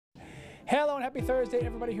Hello and happy Thursday,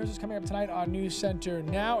 everybody. Here's what's coming up tonight on News Center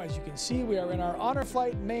Now. As you can see, we are in our Honor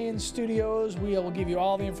Flight Maine studios. We will give you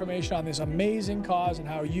all the information on this amazing cause and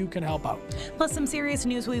how you can help out. Plus some serious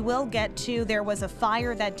news we will get to. There was a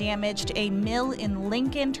fire that damaged a mill in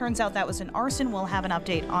Lincoln. Turns out that was an arson. We'll have an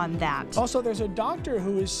update on that. Also, there's a doctor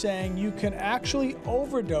who is saying you can actually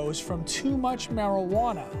overdose from too much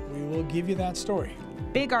marijuana. We will give you that story.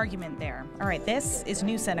 Big argument there. All right, this is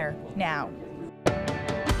News Center Now.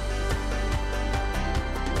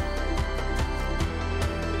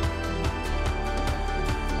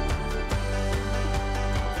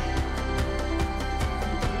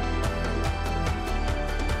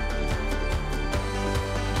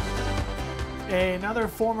 Another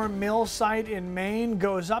former mill site in Maine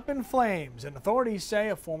goes up in flames, and authorities say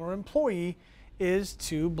a former employee is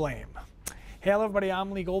to blame. Hey, hello everybody,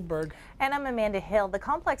 I'm Lee Goldberg. And I'm Amanda Hill. The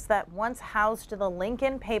complex that once housed the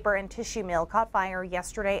Lincoln Paper and Tissue Mill caught fire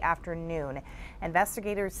yesterday afternoon.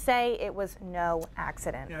 Investigators say it was no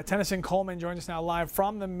accident. Yeah, Tennyson Coleman joins us now live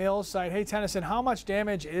from the mill site. Hey Tennyson, how much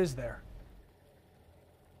damage is there?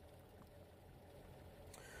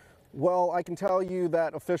 Well, I can tell you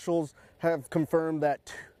that officials have confirmed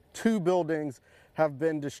that two buildings have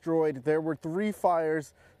been destroyed. There were 3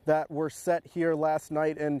 fires that were set here last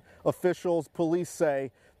night, and police say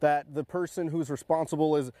that the person who's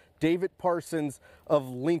responsible is David Parsons of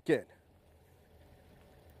Lincoln.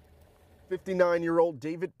 59-year-old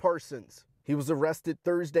David Parsons. He was arrested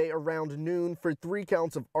Thursday around noon for 3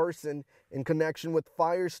 counts of arson in connection with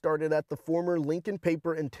fires started at the former Lincoln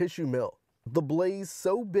Paper and Tissue Mill. The blaze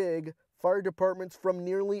so big, fire departments from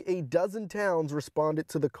nearly a dozen towns responded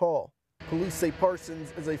to the call. Police say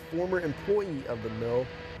Parsons is a former employee of the mill,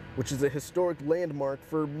 which is a historic landmark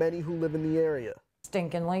for many who live in the area.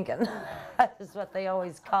 Stinking Lincoln, that is what they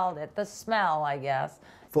always called it, the smell, I guess.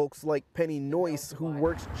 Folks like Penny Noyce, who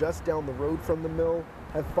works just down the road from the mill,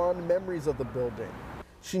 have fond memories of the building.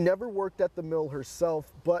 She never worked at the mill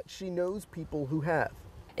herself, but she knows people who have.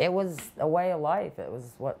 It was a way of life. It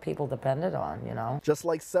was what people depended on, you know. Just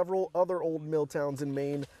like several other old mill towns in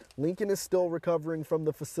Maine, Lincoln is still recovering from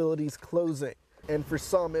the facility's closing. And for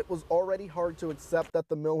some, it was already hard to accept that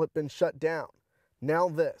the mill had been shut down. Now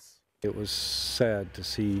this. It was sad to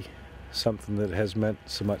see something that has meant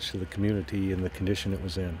so much to the community in the condition it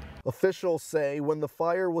was in. Officials say when the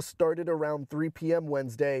fire was started around 3 p.m.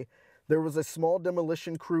 Wednesday, there was a small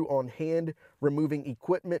demolition crew on hand, removing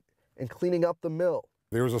equipment and cleaning up the mill.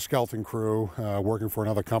 There was a skeleton crew working for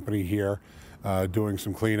another company here doing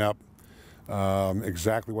some cleanup.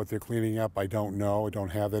 Exactly what they're cleaning up, I don't know. I don't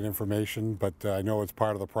have that information, but I know it's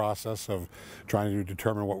part of the process of trying to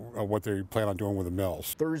determine what they plan on doing with the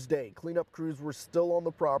mills. Thursday, cleanup crews were still on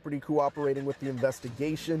the property cooperating with the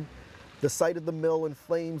investigation. The site of the mill in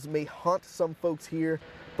flames may haunt some folks here,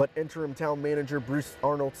 but interim town manager Bruce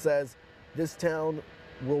Arnold says this town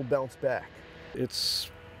will bounce back.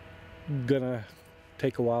 It's gonna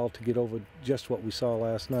take a while to get over just what we saw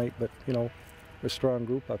last night, but you know, we're a strong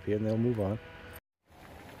group up here and they'll move on.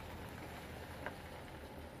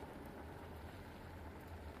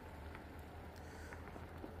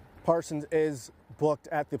 Parsons is booked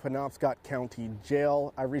at the Penobscot County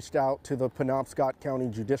Jail. I reached out to the Penobscot County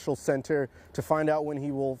Judicial Center to find out when he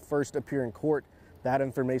will first appear in court. That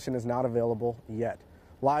information is not available yet.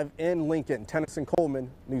 Live in Lincoln, Tennyson Coleman,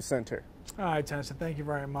 News Center. All right, Tennyson, thank you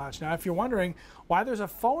very much. Now, if you're wondering why there's a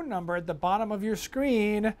phone number at the bottom of your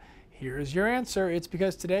screen, here's your answer. It's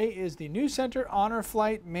because today is the News Center Honor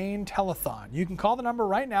Flight Maine Telethon. You can call the number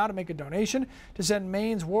right now to make a donation to send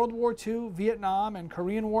Maine's World War II, Vietnam, and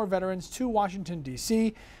Korean War veterans to Washington,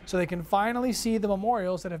 D.C. so they can finally see the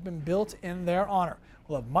memorials that have been built in their honor.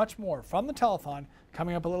 We'll have much more from the telethon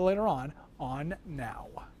coming up a little later on Now.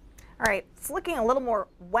 All right, it's looking a little more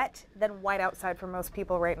wet than white outside for most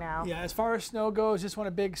people right now. Yeah, as far as snow goes, just want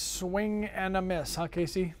a big swing and a miss, huh,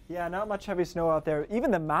 Casey? Yeah, not much heavy snow out there. Even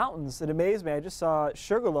the mountains, it amazed me. I just saw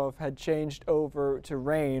Sugarloaf had changed over to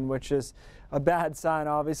rain, which is a bad sign,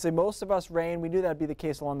 obviously. Most of us rain. We knew that'd be the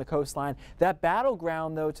case along the coastline. That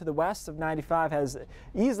battleground, though, to the west of 95 has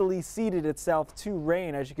easily ceded itself to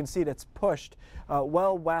rain. As you can see, it's pushed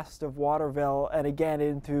well west of Waterville and again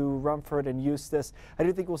into Rumford and Eustis. I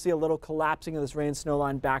do think we'll see a little collapsing of this rain snow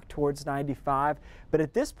line back towards 95. But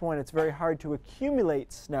at this point, it's very hard to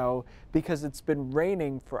accumulate snow because it's been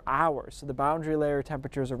raining for hours. So the boundary layer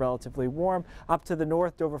temperatures are relatively warm. Up to the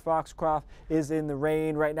north, Dover-Foxcroft is in the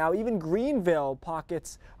rain right now. Even Greenville,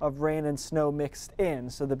 pockets of rain and snow mixed in.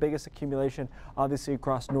 So the biggest accumulation obviously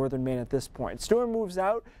across northern Maine at this point. Storm moves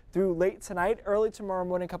out through late tonight, early tomorrow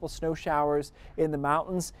morning, a couple snow showers in the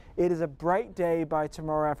mountains. It is a bright day by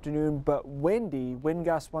tomorrow afternoon, but windy. Wind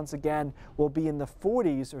gusts once again will be in the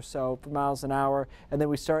 40s or so for miles an hour. And then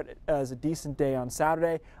we start as a decent day on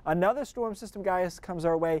Saturday. Another storm system, guys, comes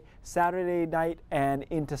our way Saturday night and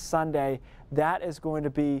into Sunday. That is going to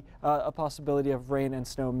be a possibility of rain and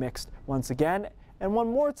snow mixed once again. And one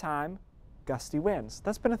more time, gusty winds.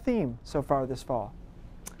 That's been a theme so far this fall.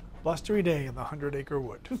 Blustery day in the 100-acre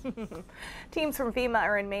wood. Teams from FEMA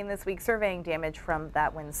are in Maine this week surveying damage from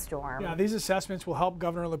that windstorm. Yeah, these assessments will help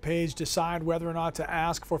Governor LePage decide whether or not to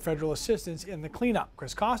ask for federal assistance in the cleanup.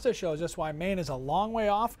 Chris Costa shows us why Maine is a long way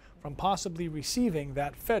off from possibly receiving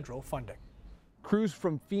that federal funding. Crews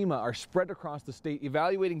from FEMA are spread across the state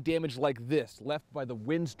evaluating damage like this left by the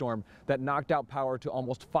windstorm that knocked out power to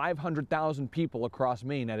almost 500,000 people across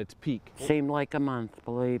Maine at its peak. Seemed like a month,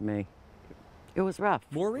 believe me. It was rough.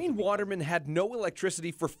 Maureen Waterman had no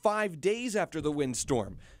electricity for 5 days after the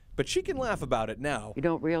windstorm, but she can laugh about it now. You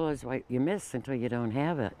don't realize what you miss until you don't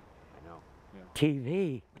have it.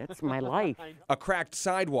 TV, that's my life. A cracked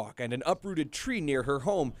sidewalk and an uprooted tree near her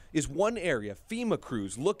home is one area FEMA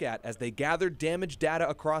crews look at as they gather damage data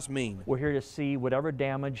across Maine. We're here to see whatever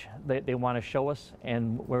damage they want to show us,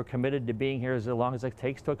 and we're committed to being here as long as it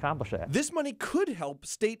takes to accomplish that. This money could help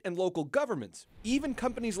state and local governments. Even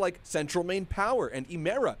companies like Central Maine Power and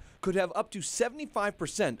Emera could have up to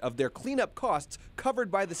 75% of their cleanup costs covered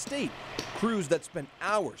by the state. Crews that spent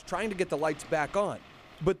hours trying to get the lights back on.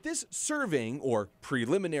 But this surveying, or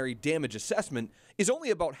preliminary damage assessment, is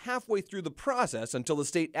only about halfway through the process until the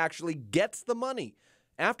state actually gets the money.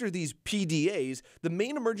 After these PDAs, the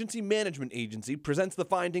Maine Emergency Management Agency presents the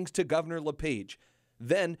findings to Governor LePage.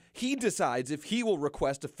 Then he decides if he will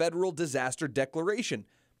request a federal disaster declaration.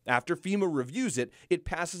 After FEMA reviews it, it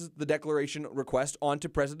passes the declaration request on to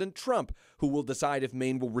President Trump, who will decide if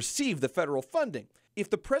Maine will receive the federal funding. If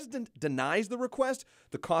the president denies the request,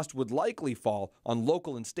 the cost would likely fall on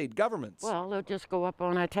local and state governments. Well, they'll just go up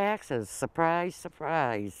on our taxes. Surprise,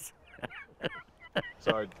 surprise.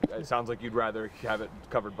 So it sounds like you'd rather have it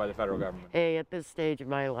covered by the federal government. Hey, at this stage of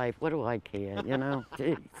my life, what do I care, you know?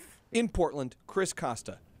 Jeez. In Portland, Chris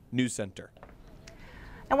Costa, News Center.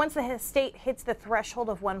 And once the state hits the threshold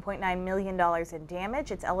of $1.9 million in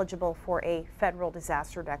damage, it's eligible for a federal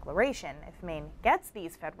disaster declaration. If Maine gets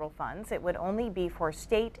these federal funds, it would only be for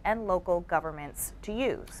state and local governments to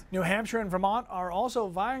use. New Hampshire and Vermont are also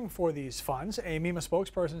vying for these funds. A MEMA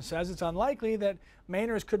spokesperson says it's unlikely that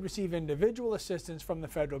Mainers could receive individual assistance from the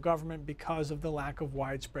federal government because of the lack of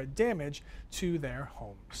widespread damage to their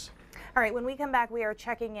homes. All right, when we come back, we are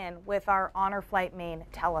checking in with our Honor Flight Maine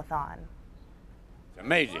telethon.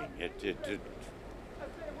 Amazing.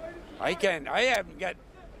 I haven't got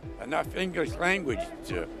enough English language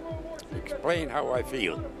to explain how I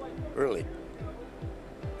feel, really.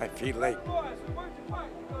 I feel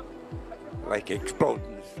like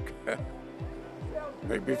exploding.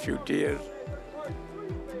 Maybe a few tears.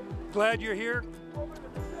 Glad you're here?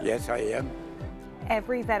 Yes, I am.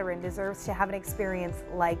 Every veteran deserves to have an experience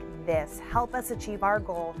like this. Help us achieve our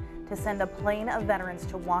goal to send a plane of veterans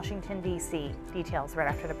to Washington, D.C. Details right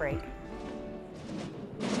after the break.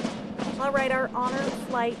 All right, our Honor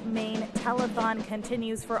Flight Maine telethon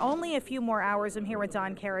continues for only a few more hours. I'm here with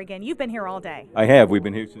Don Kerrigan. You've been here all day. I have. We've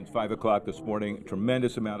been here since 5 o'clock this morning. A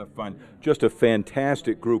tremendous amount of fun. Just a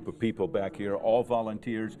fantastic group of people back here, all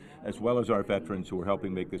volunteers, as well as our veterans who are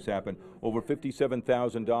helping make this happen. Over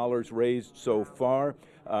 $57,000 raised so far.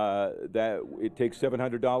 That it takes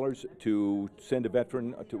 $700 to send a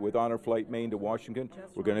veteran with Honor Flight Maine to Washington.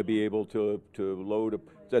 We're going to be able to load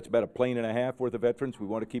that's about a plane and a half worth of veterans. We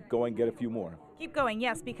want to keep going, get a few more. Keep going,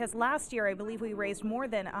 yes, because last year I believe we raised more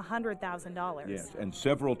than $100,000. Yes, and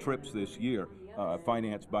several trips this year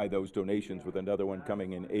financed by those donations, with another one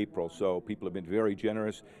coming in April. So people have been very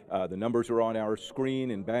generous. The numbers are on our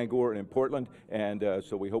screen in Bangor and in Portland, and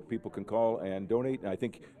so we hope people can call and donate. And I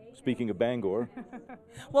think, speaking of Bangor.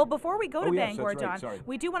 Well, before we go to yes, Bangor, that's right. Don,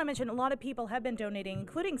 we do want to mention a lot of people have been donating,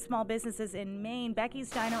 including small businesses in Maine. Becky's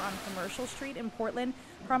Diner on Commercial Street in Portland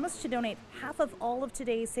promised to donate half of all of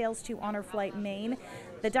today's sales to Honor Flight Maine.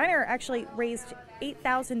 The diner actually raised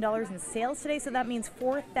 $8,000 in sales today, so that means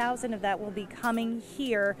 $4,000 of that will be coming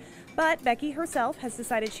here. But Becky herself has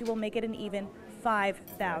decided she will make it an even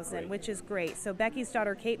 $5,000, which is great. So Becky's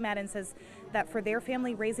daughter, Kate Madden, says that for their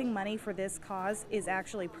family, raising money for this cause is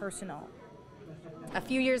actually personal. A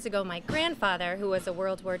few years ago, my grandfather, who was a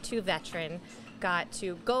World War II veteran, got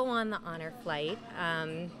to go on the honor flight,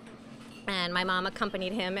 and my mom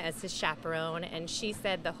accompanied him as his chaperone, and she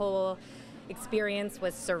said the whole experience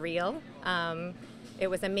was surreal. It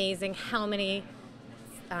was amazing how many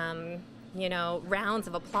you know, rounds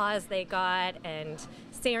of applause they got and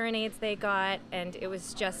serenades they got, and it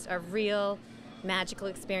was just a real magical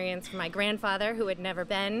experience for my grandfather, who had never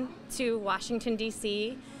been to Washington,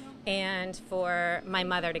 D.C., and for my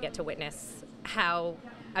mother to get to witness how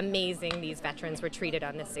amazing these veterans were treated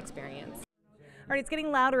on this experience. All right, it's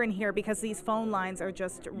getting louder in here because these phone lines are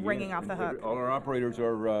just ringing off the hook. All our operators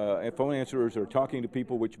are, phone answerers are talking to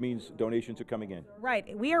people, which means donations are coming in.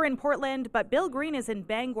 Right. We are in Portland, but Bill Green is in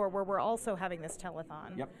Bangor, where we're also having this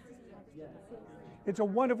telethon. Yep. It's a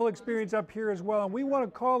wonderful experience up here as well, and we want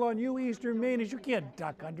to call on you Eastern Mainers. You can't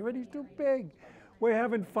duck under it, he's too big. We're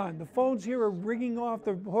having fun. The phones here are ringing off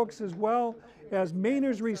the hooks as well as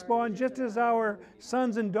Mainers respond, just as our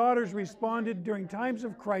sons and daughters responded during times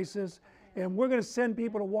of crisis. And we're going to send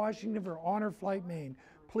people to Washington for Honor Flight Maine.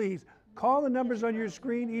 Please call the numbers on your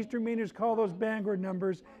screen. Eastern Mainers, call those Bangor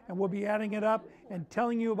numbers, and we'll be adding it up and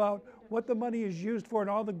telling you about what the money is used for and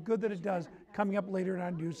all the good that it does coming up later in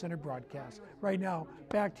our News Center broadcast. Right now,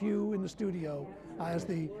 back to you in the studio as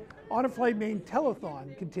the Honor Flight Maine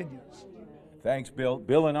telethon continues. Thanks, Bill.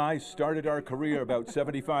 Bill and I started our career about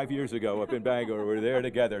 75 years ago up in Bangor. We were there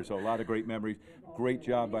together, so a lot of great memories. Great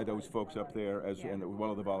job by those folks up there and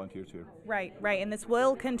well, the volunteers here. Right, right, and this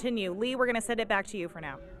will continue. Lee, we're going to send it back to you for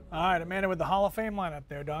now. All right, Amanda with the Hall of Fame lineup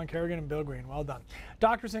there, Don Kerrigan and Bill Green. Well done.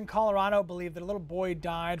 Doctors in Colorado believe that a little boy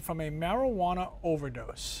died from a marijuana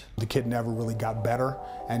overdose. The kid never really got better,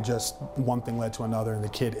 and just one thing led to another, and the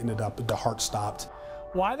kid ended up, the heart stopped.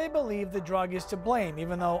 Why they believe the drug is to blame,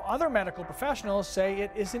 even though other medical professionals say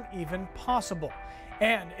it isn't even possible.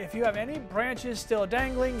 And if you have any branches still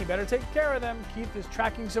dangling, you better take care of them. Keith is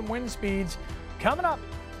tracking some wind speeds coming up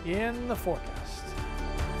in the forecast.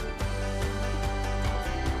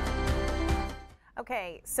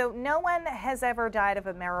 Okay, so no one has ever died of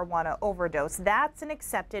a marijuana overdose. That's an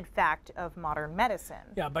accepted fact of modern medicine.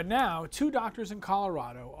 Yeah, but now 2 doctors in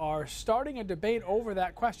Colorado are starting a debate over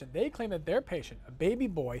that question. They claim that their patient, a baby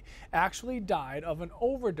boy, actually died of an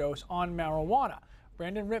overdose on marijuana.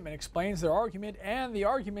 Brandon Rittman explains their argument and the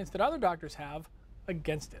arguments that other doctors have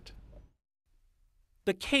against it.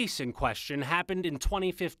 The case in question happened in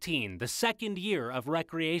 2015, the second year of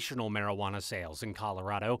recreational marijuana sales in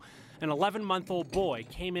Colorado. An 11-month-old boy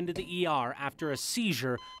came into the ER after a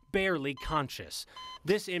seizure, barely conscious.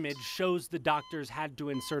 This image shows the doctors had to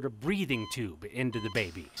insert a breathing tube into the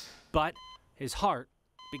baby, but his heart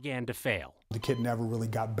began to fail. The kid never really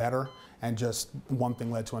got better, and just one thing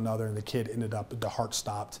led to another, and the kid ended up, the heart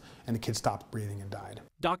stopped, and the kid stopped breathing and died.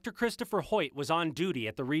 Dr. Christopher Hoyt was on duty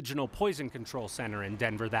at the Regional Poison Control Center in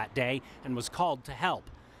Denver that day and was called to help.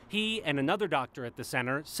 He and another doctor at the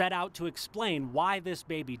center set out to explain why this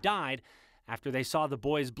baby died after they saw the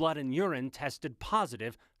boy's blood and urine tested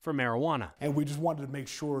positive for marijuana. And we just wanted to make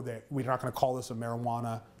sure that we're not going to call this a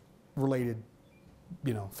marijuana-related,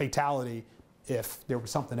 fatality if there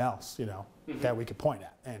was something else, that we could point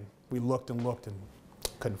at. And we looked and looked and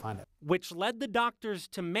couldn't find it. Which led the doctors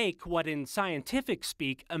to make what in scientific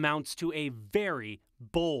speak amounts to a very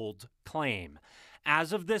bold claim.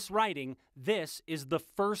 As of this writing, this is the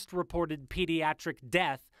first reported pediatric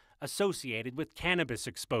death associated with cannabis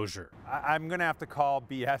exposure. I'm going to have to call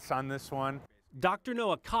BS on this one. Dr.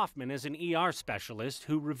 Noah Kaufman is an ER specialist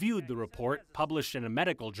who reviewed the report published in a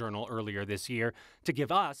medical journal earlier this year to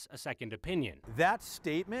give us a second opinion. That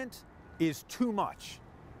statement is too much.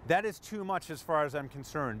 That is too much as far as I'm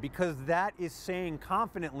concerned, because that is saying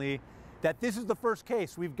confidently that this is the first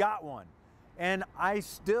case, we've got one. And I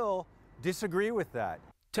still disagree with that.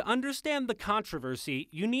 To understand the controversy,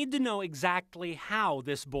 you need to know exactly how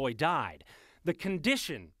this boy died. The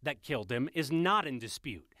condition that killed him is not in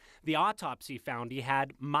dispute. The autopsy found he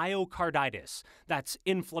had myocarditis, that's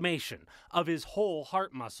inflammation, of his whole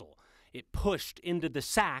heart muscle. It pushed into the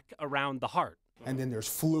sac around the heart. And then there's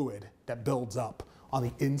fluid that builds up on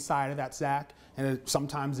the inside of that sac, and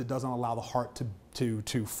sometimes it doesn't allow the heart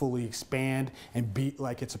to fully expand and beat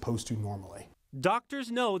like it's supposed to normally. Doctors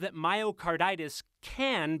know that myocarditis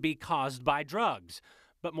can be caused by drugs,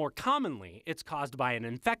 but more commonly, it's caused by an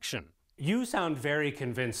infection. You sound very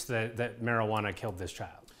convinced that marijuana killed this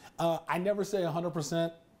child. I never say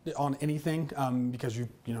 100% on anything because you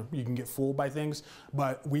can get fooled by things,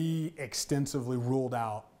 but we extensively ruled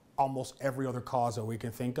out almost every other cause that we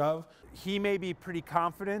can think of. He may be pretty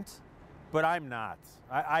confident, but I'm not.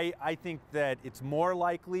 I think that it's more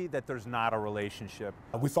likely that there's not a relationship.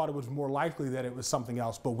 We thought it was more likely that it was something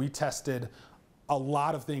else, but we tested a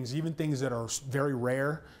lot of things, even things that are very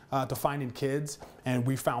rare to find in kids, and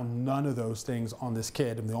we found none of those things on this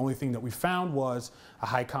kid. And the only thing that we found was a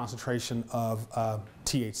high concentration of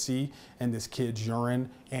THC in this kid's urine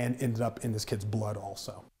and ended up in this kid's blood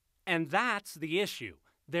also. And that's the issue.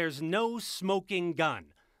 There's no smoking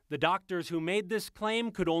gun. The doctors who made this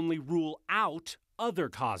claim could only rule out other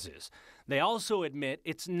causes. They also admit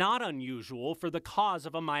it's not unusual for the cause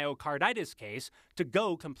of a myocarditis case to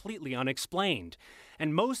go completely unexplained.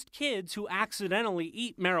 And most kids who accidentally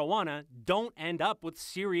eat marijuana don't end up with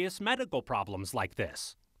serious medical problems like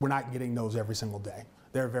this. We're not getting those every single day.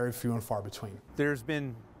 They're very few and far between. There's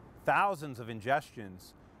been thousands of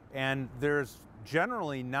ingestions, and there's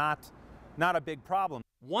generally not a big problem.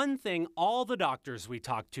 One thing all the doctors we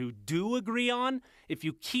talked to do agree on, if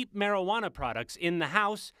you keep marijuana products in the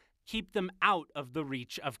house, keep them out of the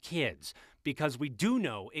reach of kids, because we do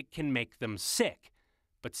know it can make them sick.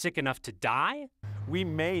 But sick enough to die? We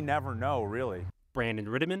may never know, really. Brandon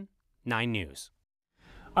Rittiman, 9 News.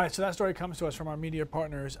 All right, so that story comes to us from our media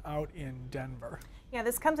partners out in Denver. Yeah,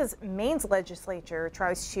 this comes as Maine's legislature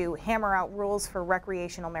tries to hammer out rules for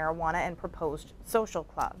recreational marijuana and proposed social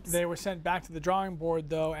clubs. They were sent back to the drawing board,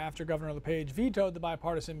 though, after Governor LePage vetoed the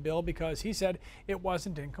bipartisan bill because he said it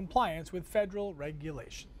wasn't in compliance with federal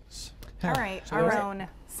regulations. All right, so our own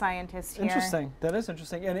scientist here. Interesting. That is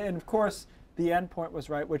interesting. And of course, the end point was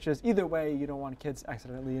right, which is either way, you don't want kids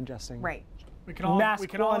accidentally ingesting. Right. We can all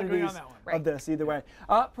agree on that one. Of this, either way.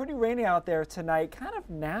 Pretty rainy out there tonight, kind of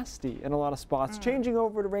nasty in a lot of spots. Changing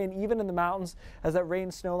over to rain even in the mountains as that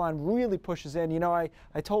rain snow line really pushes in. You know, I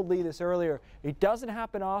told Lee this earlier. It doesn't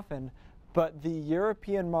happen often, but the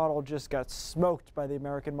European model just got smoked by the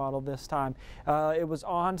American model this time. It was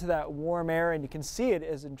on to that warm air, and you can see it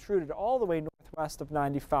is intruded all the way northwest of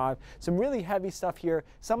 95. Some really heavy stuff here.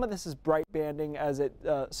 Some of this is bright banding as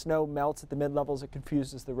snow melts at the mid-levels. It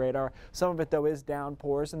confuses the radar. Some of it, though, is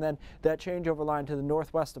downpours. And then that changeover line to the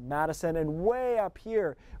northwest of Madison and way up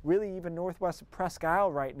here, really even northwest of Presque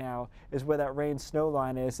Isle right now, is where that rain snow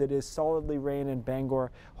line is. It is solidly rain in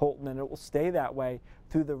Bangor, Holton, and it will stay that way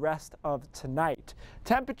through the rest of tonight.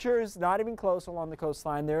 Temperatures not even close along the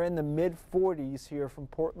coastline. They're in the mid-40s here from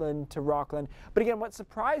Portland to Rockland. But again, what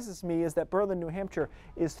surprises me is that Berlin, New Hampshire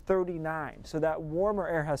is 39. So that warmer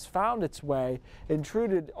air has found its way,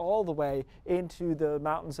 intruded all the way into the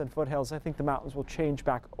mountains and foothills. I think the mountains will change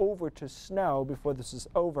back over to snow before this is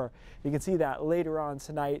over. You can see that later on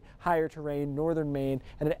tonight, higher terrain, northern Maine,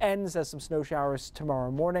 and it ends as some snow showers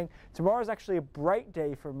tomorrow morning. Tomorrow is actually a bright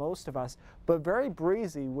day for most of us, but very breezy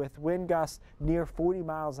with wind gusts near 40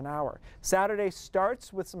 miles an hour. Saturday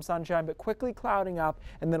starts with some sunshine, but quickly clouding up,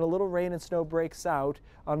 and then a little rain and snow breaks out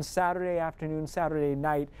on Saturday afternoon, Saturday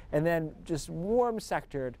night, and then just warm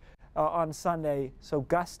sectored on Sunday. So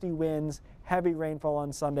gusty winds, heavy rainfall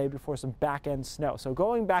on Sunday before some back-end snow. So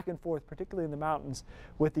going back and forth, particularly in the mountains,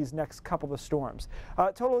 with these next couple of storms.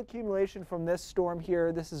 Total accumulation from this storm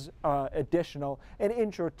here, this is additional, an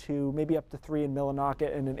inch or two, maybe up to 3 in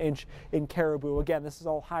Millinocket and an inch in Caribou. Again, this is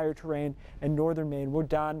all higher terrain in northern Maine. We're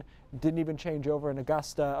done. Didn't even change over in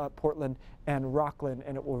Augusta, Portland, and Rockland,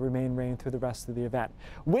 and it will remain rain through the rest of the event.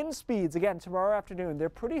 Wind speeds, again, tomorrow afternoon, they're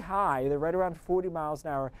pretty high. They're right around 40 miles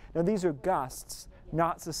an hour. Now, these are gusts,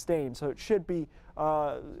 not sustained, so it should be,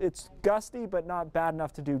 it's gusty, but not bad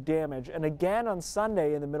enough to do damage. And again, on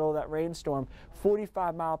Sunday, in the middle of that rainstorm,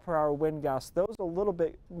 45-mile-per-hour wind gusts. Those are a little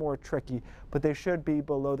bit more tricky, but they should be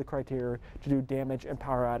below the criteria to do damage and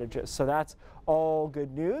power outages. So that's all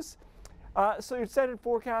good news. So your extended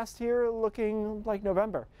forecast here looking like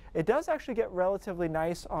November. It does actually get relatively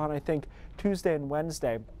nice on, I think, Tuesday and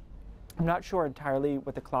Wednesday. I'm not sure entirely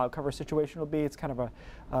what the cloud cover situation will be. It's kind of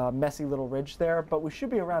a messy little ridge there, but we should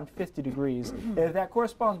be around 50 degrees. If that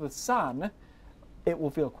corresponds with sun, it will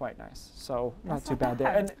feel quite nice. So not too bad there.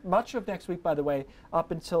 And much of next week, by the way,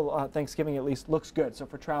 up until Thanksgiving at least, looks good. So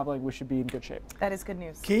for traveling, we should be in good shape. That is good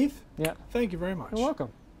news. Keith? Yeah. Thank you very much. You're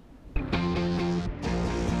welcome.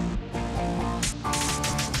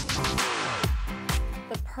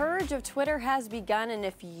 The purge of Twitter has begun, and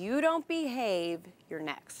if you don't behave, you're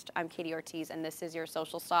next. I'm Katie Ortiz, and this is your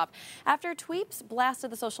Social Stop. After Tweeps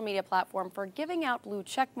blasted the social media platform for giving out blue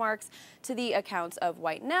check marks to the accounts of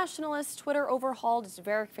white nationalists, Twitter overhauled its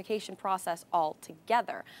verification process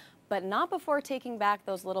altogether. but not before taking back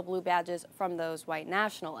those little blue badges from those white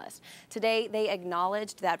nationalists. Today, they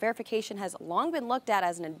acknowledged that verification has long been looked at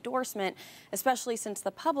as an endorsement, especially since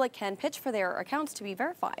the public can pitch for their accounts to be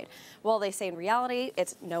verified. Well, they say in reality,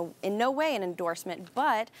 it's in no way an endorsement,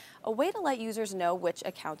 but a way to let users know which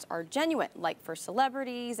accounts are genuine, like for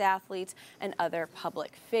celebrities, athletes, and other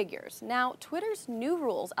public figures. Now, Twitter's new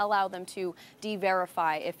rules allow them to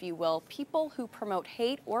de-verify, if you will, people who promote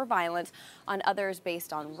hate or violence on others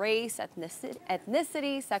based on race,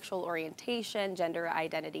 ethnicity, sexual orientation, gender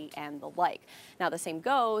identity, and the like. Now, the same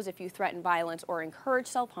goes if you threaten violence or encourage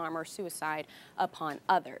self-harm or suicide upon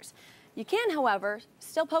others. You can, however,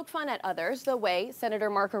 still poke fun at others the way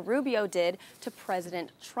Senator Marco Rubio did to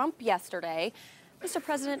President Trump yesterday. Mr.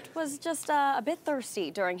 President was just a bit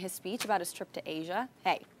thirsty during his speech about his trip to Asia.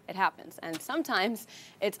 Hey, it happens, and sometimes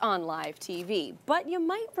it's on live TV. But you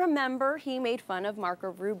might remember he made fun of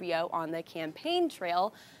Marco Rubio on the campaign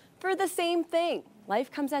trail for the same thing.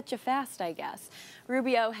 Life comes at you fast, I guess.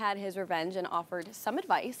 Rubio had his revenge and offered some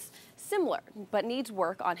advice, similar, but needs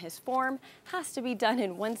work on his form, has to be done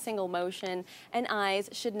in one single motion, and eyes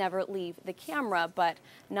should never leave the camera, but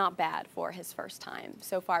not bad for his first time.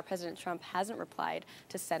 So far, President Trump hasn't replied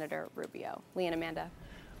to Senator Rubio. Lee and Amanda.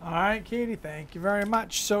 All right, Katie, thank you very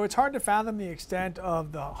much. So it's hard to fathom the extent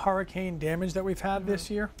of the hurricane damage that we've had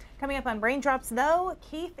this year. Coming up on Raindrops, though,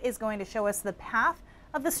 Keith is going to show us the path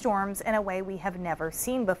of the storms in a way we have never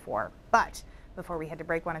seen before. But before we head to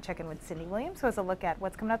break, want to check in with Cindy Williams, who has a look at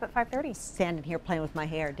what's coming up at 5:30. Standing here playing with my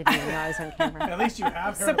hair. Didn't even know I was on camera. At least you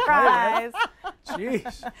have her. Surprise!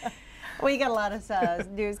 Jeez. We got a lot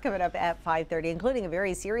of news coming up at 5:30, including a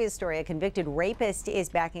very serious story. A convicted rapist is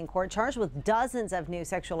back in court, charged with dozens of new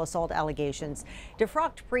sexual assault allegations.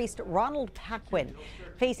 Defrocked priest Ronald Paquin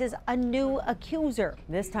faces a new accuser.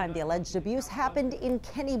 This time, the alleged abuse happened in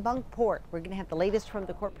Kennebunkport. We're going to have the latest from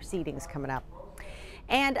the court proceedings coming up.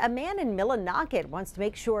 And a man in Millinocket wants to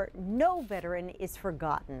make sure no veteran is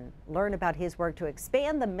forgotten. Learn about his work to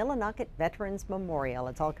expand the Millinocket Veterans Memorial.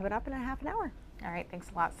 It's all coming up in a half an hour. All right, thanks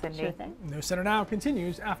a lot, Cindy. Sure thing. News Center Now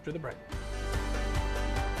continues after the break.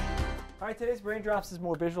 All right, today's Raindrops is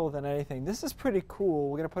more visual than anything. This is pretty cool.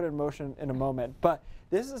 We're going to put it in motion in a moment. But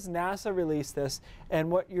this is NASA released this,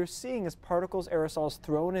 and what you're seeing is particles, aerosols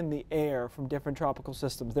thrown in the air from different tropical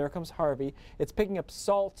systems. There comes Harvey. It's picking up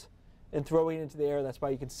salt and throwing it into the air. That's why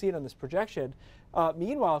you can see it on this projection.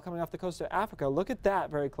 Meanwhile, coming off the coast of Africa, look at that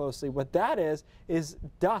very closely. What that is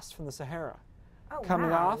dust from the Sahara.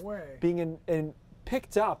 Coming off, being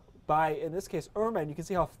picked up by, in this case, Irma, and you can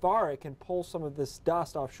see how far it can pull some of this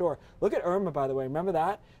dust offshore. Look at Irma, by the way. Remember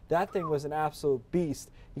that? That thing was an absolute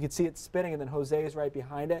beast. You can see it spinning, and then Jose is right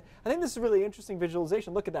behind it. I think this is a really interesting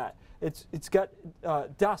visualization. Look at that. It's got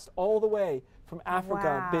dust all the way from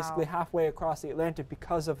Africa, basically halfway across the Atlantic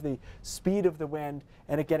because of the speed of the wind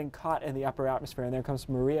and it getting caught in the upper atmosphere. And there comes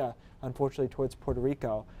Maria, unfortunately, towards Puerto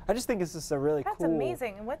Rico. I just think this is a really cool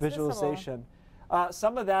amazing. And what's visualization.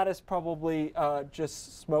 Some of that is probably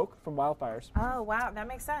just smoke from wildfires. Oh, wow. That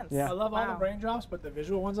makes sense. Yeah. I love all the raindrops, but the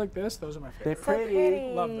visual ones like this, those are my favorite. They're pretty.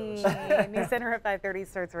 So Love those. News Center at 5:30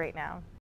 starts right now.